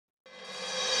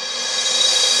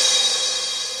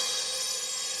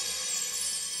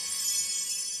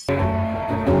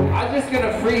just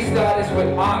gonna freestyle this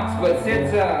with Mox, but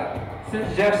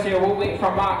since Jeff's here, we'll wait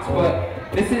for Mox.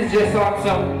 But this is just on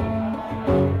some.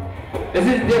 This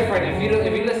is different. If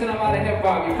you listen to a lot of hip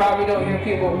hop, you probably don't hear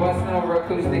people busting over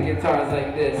acoustic guitars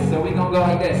like this. So we gonna go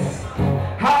like this.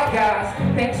 Hi guys,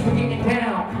 thanks for getting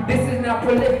down. This is not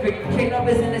prolific.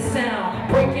 Kealoha's in the sound,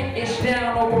 breaking ish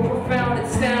down over profound and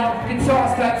sound.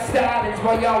 Guitar stop stylings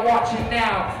while y'all watching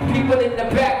now. People in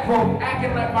the back row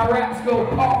acting like my raps go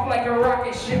off like a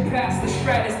rocket ship past the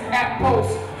stratus at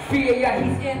most. Fear, yeah,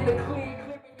 he's in the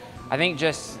clear. I think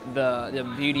just the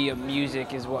beauty of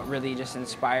music is what really just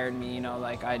inspired me. You know,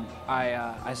 like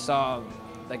I saw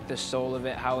like the soul of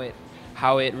it,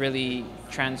 how it really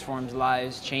transforms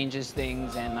lives, changes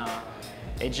things, and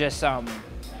it just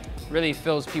really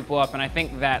fills people up. And I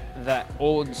think that the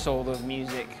old soul of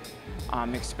music,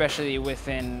 especially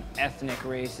within ethnic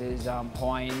races,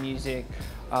 Hawaiian music,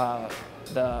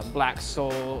 the black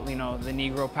soul, you know, the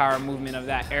Negro power movement of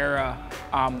that era,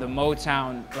 the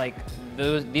Motown, like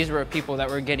these were people that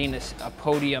were getting a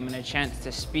podium and a chance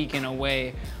to speak in a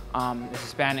way. The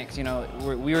Hispanics, you know,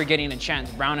 we were getting a chance.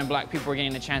 Brown and black people were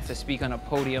getting a chance to speak on a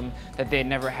podium that they'd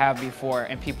never had before,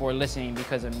 and people were listening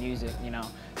because of music, you know.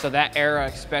 So that era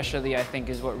especially, I think,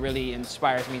 is what really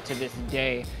inspires me to this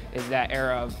day, is that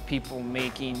era of people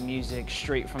making music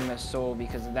straight from the soul,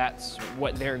 because that's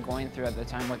what they're going through at the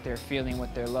time, what they're feeling,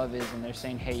 what their love is, and they're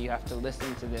saying, hey, you have to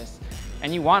listen to this.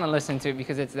 And you want to listen to it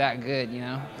because it's that good, you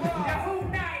know.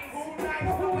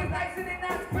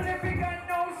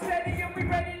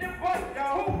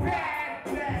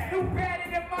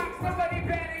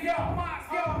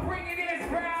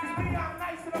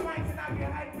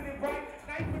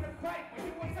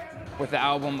 With the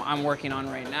album I'm working on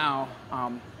right now,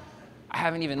 I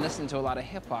haven't even listened to a lot of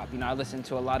hip hop. You know, I listen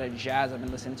to a lot of jazz. I've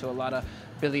been listening to a lot of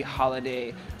Billie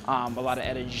Holiday, a lot of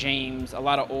Etta James, a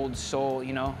lot of old soul.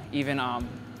 You know,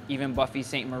 even Buffy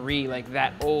St. Marie, like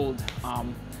that old.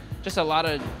 Just a lot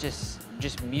of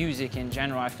just music in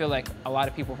general. I feel like a lot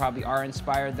of people probably are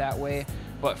inspired that way,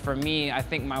 but for me, I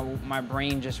think my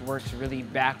brain just works really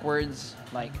backwards.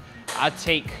 Like, I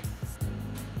take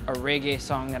a reggae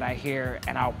song that I hear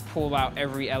and I'll pull out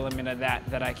every element of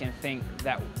that I can think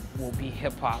that will be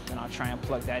hip hop, and I'll try and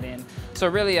plug that in. So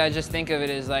really, I just think of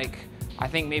it as like, I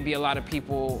think maybe a lot of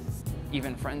people,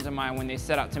 even friends of mine, when they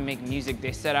set out to make music,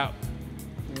 they set out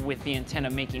with the intent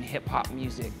of making hip hop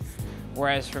music.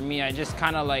 Whereas for me, I just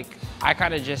kind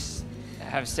of just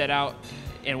have set out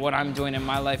in what I'm doing in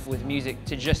my life with music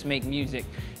to just make music.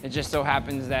 It just so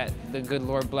happens that the good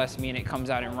Lord blessed me and it comes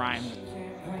out in rhyme.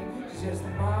 Just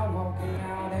my walking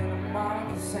out in a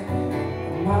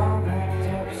moccasin, my wrapped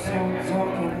up, so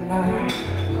talking night.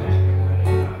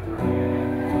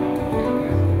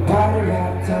 Body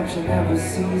wrapped up, she never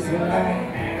sees the light.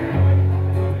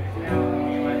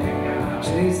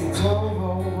 Chasing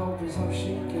Tovo, hoping so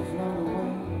she can float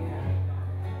away.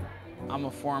 I'm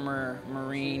a former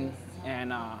Marine,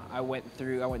 and I went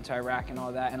to Iraq and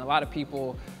all that. And a lot of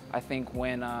people, I think,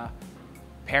 when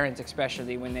parents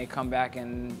especially, when they come back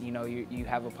and you know you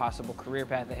have a possible career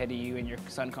path ahead of you and your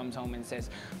son comes home and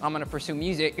says, I'm gonna pursue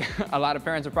music, a lot of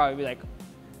parents will probably be like,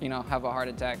 you know, have a heart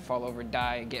attack, fall over,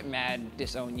 die, get mad,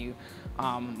 disown you.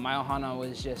 My ohana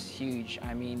was just huge.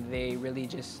 I mean, they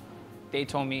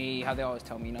told me how they always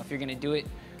tell me, you know, if you're gonna do it,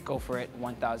 go for it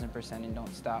 1000% and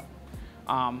don't stop.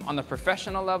 On the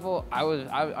professional level,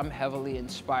 I'm heavily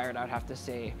inspired, I'd have to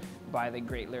say, by the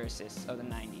great lyricists of the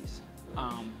 90s.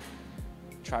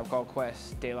 Tribe Called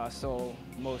Quest, De La Soul,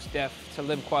 Mos Def,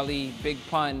 Talib Kweli, Big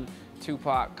Pun,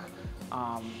 Tupac,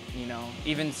 you know,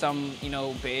 even some, you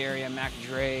know, Bay Area, Mac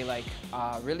Dre, like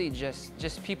really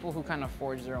just people who kind of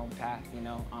forge their own path, you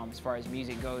know, as far as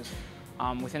music goes.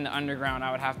 Within the underground,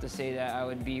 I would have to say that I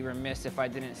would be remiss if I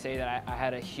didn't say that I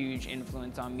had a huge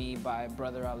influence on me by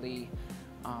Brother Ali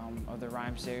of the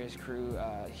Rhyme Sayers crew.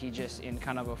 He just, in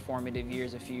kind of a formative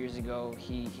years, a few years ago,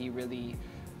 he really,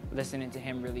 listening to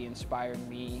him really inspired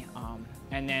me.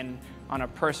 And then on a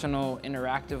personal,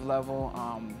 interactive level,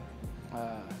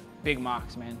 Big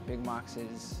Mox, man. Big Mox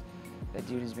is, that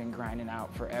dude has been grinding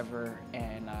out forever,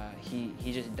 and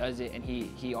he just does it, and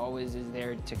he always is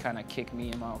there to kind of kick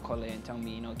me in my okole and tell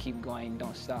me, you know, keep going,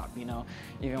 don't stop, you know.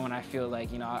 Even when I feel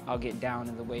like, you know, I'll get down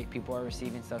in the way people are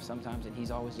receiving stuff sometimes, and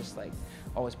he's always just like,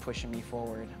 always pushing me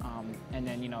forward. And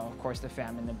then, you know, of course, the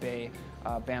fam in the Bay,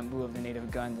 Bamboo of the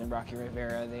Native Guns and Rocky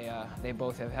Rivera, they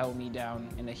both have held me down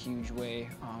in a huge way,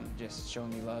 just showing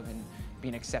me love and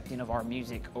being accepting of our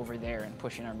music over there and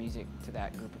pushing our music to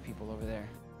that group of people over there.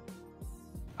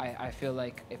 I feel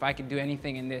like if I could do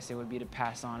anything in this, it would be to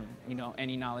pass on, you know,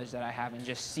 any knowledge that I have and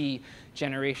just see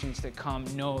generations to come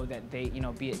know that they, you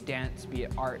know, be it dance, be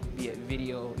it art, be it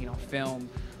video, you know, film,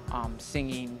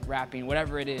 singing, rapping,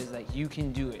 whatever it is, like you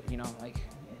can do it, you know, like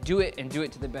do it and do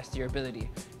it to the best of your ability,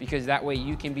 because that way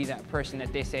you can be that person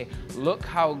that they say, look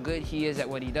how good he is at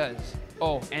what he does.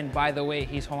 Oh, and by the way,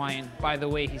 he's Hawaiian. By the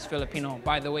way, he's Filipino.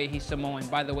 By the way, he's Samoan.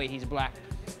 By the way, he's black.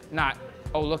 Not,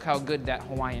 oh, look how good that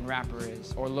Hawaiian rapper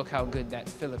is, or look how good that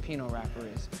Filipino rapper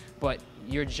is. But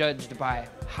you're judged by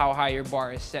how high your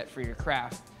bar is set for your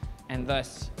craft, and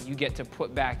thus you get to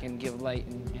put back and give light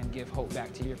and give hope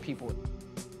back to your people.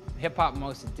 Hip-hop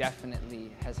most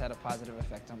definitely has had a positive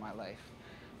effect on my life.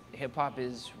 Hip-hop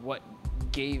is what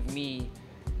gave me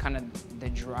kind of the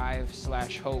drive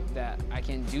 / hope that I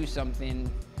can do something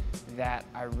that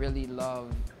I really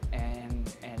love and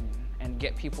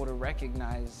get people to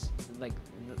recognize like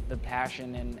the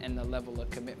passion and the level of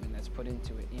commitment that's put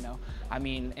into it, you know? I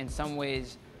mean, in some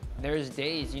ways, there's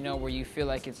days, you know, where you feel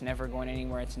like it's never going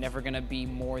anywhere, it's never gonna be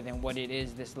more than what it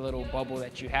is, this little bubble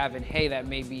that you have, and hey, that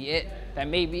may be it, that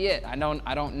may be it, I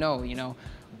don't know, you know?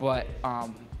 But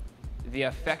the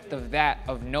effect of that,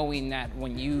 of knowing that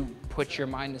when you put your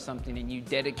mind to something and you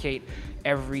dedicate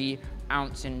every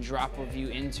ounce and drop of you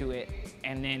into it,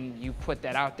 and then you put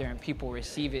that out there and people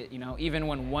receive it, you know, even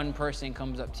when one person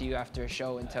comes up to you after a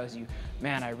show and tells you,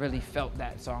 man, I really felt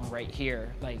that song right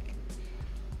here. Like,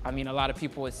 I mean, a lot of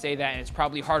people would say that, and it's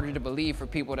probably harder to believe for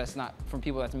people that's not, from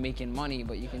people that's making money,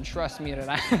 but you can trust me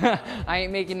that I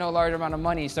ain't making no large amount of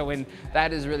money, so when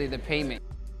that is really the payment.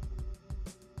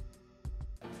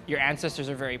 Your ancestors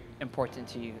are very important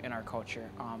to you in our culture,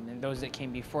 and those that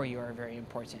came before you are very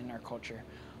important in our culture.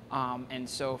 And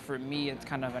so for me, it's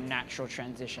kind of a natural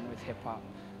transition with hip hop.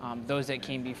 Those that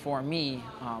came before me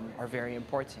are very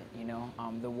important, you know.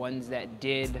 The ones that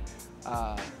did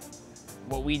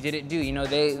what we didn't do, you know,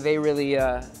 they really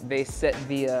they set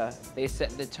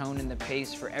the tone and the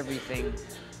pace for everything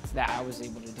that I was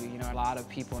able to do. You know, a lot of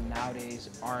people nowadays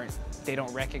they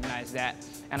don't recognize that,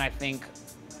 and I think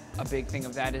a big thing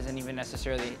of that isn't even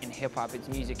necessarily in hip-hop, it's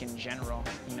music in general.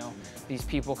 You know, these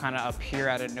people kind of appear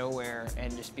out of nowhere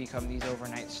and just become these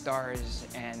overnight stars,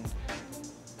 and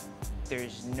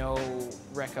there's no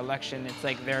recollection. It's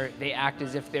like they act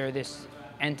as if they're this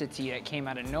entity that came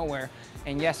out of nowhere.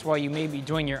 And yes, while you may be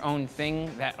doing your own thing,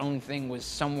 that own thing was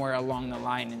somewhere along the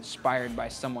line inspired by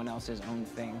someone else's own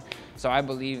thing. So I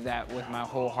believe that with my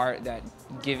whole heart, that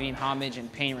giving homage and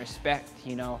paying respect,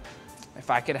 you know, if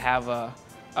I could have a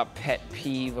pet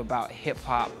peeve about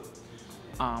hip-hop,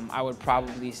 I would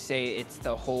probably say it's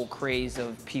the whole craze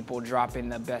of people dropping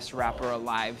the best rapper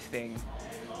alive thing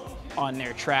on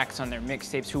their tracks, on their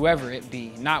mixtapes, whoever it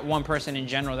be. Not one person in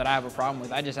general that I have a problem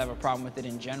with. I just have a problem with it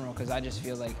in general, because I just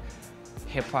feel like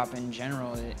hip-hop in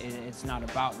general, it's not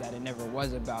about that. It never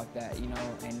was about that, you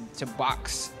know? And to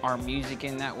box our music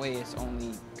in that way is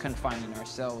only confining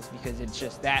ourselves, because it's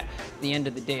just that, at the end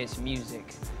of the day, it's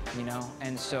music, you know?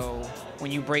 And so when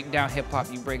you break down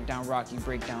hip-hop, you break down rock, you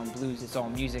break down blues, it's all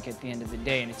music at the end of the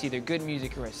day, and it's either good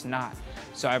music or it's not.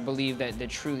 So I believe that the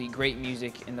truly great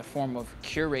music, in the form of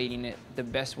curating it, the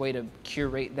best way to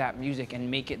curate that music and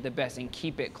make it the best and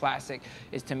keep it classic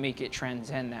is to make it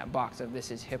transcend that box of this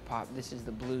is hip-hop, this is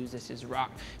the blues, this is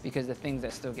rock, because the things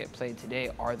that still get played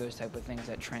today are those type of things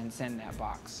that transcend that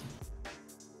box.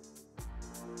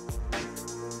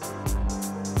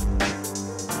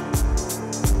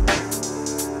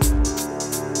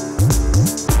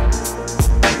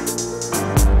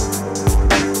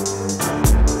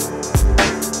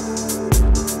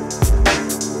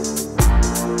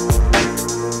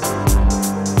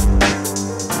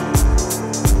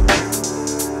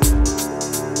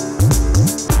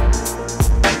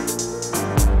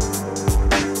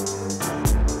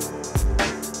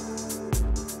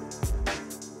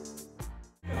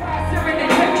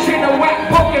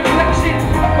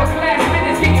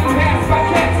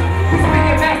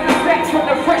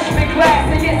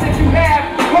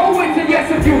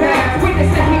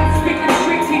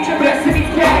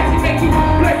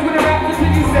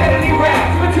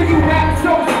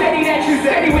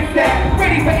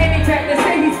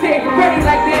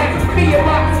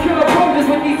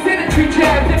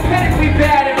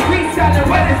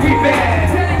 We bad,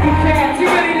 telling you cats, you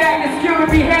really lack the skill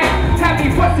to be had. Have me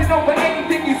busting over anything.